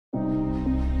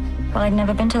Well, I'd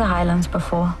never been to the Highlands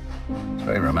before. It's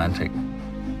very romantic.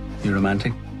 You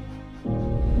romantic?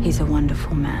 He's a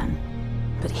wonderful man,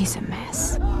 but he's a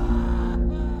mess.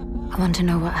 I want to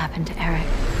know what happened to Eric.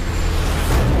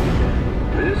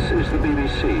 This is the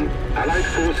BBC. Allied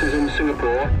forces in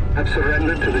Singapore have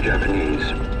surrendered to the Japanese.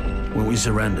 When we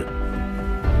surrendered,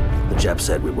 the Jap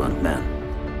said we weren't men.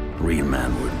 A real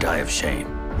man would die of shame.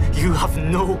 You have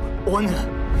no honor.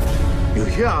 You're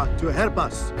here to help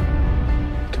us.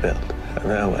 To build a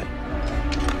railway.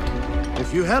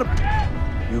 If you help,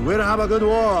 you will have a good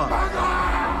war.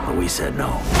 But we said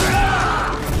no.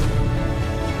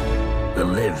 We'll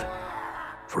live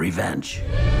for revenge.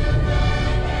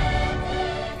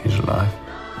 He's alive.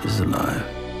 He's alive.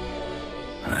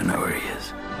 And I know where he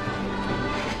is.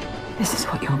 This is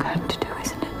what you're going to do,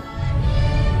 isn't it?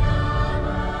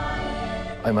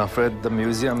 I'm afraid the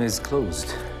museum is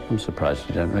closed. I'm surprised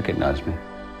you don't recognize me.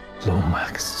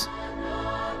 Lomax,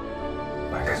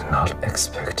 I did not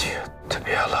expect you to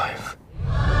be alive.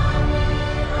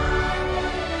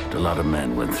 A lot of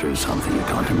men went through something you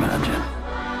can't imagine.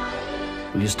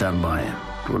 Will you stand by him?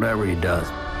 Whatever he does.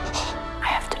 I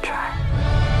have to try.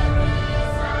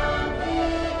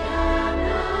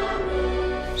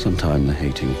 Sometime the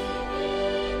hating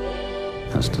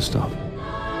has to stop.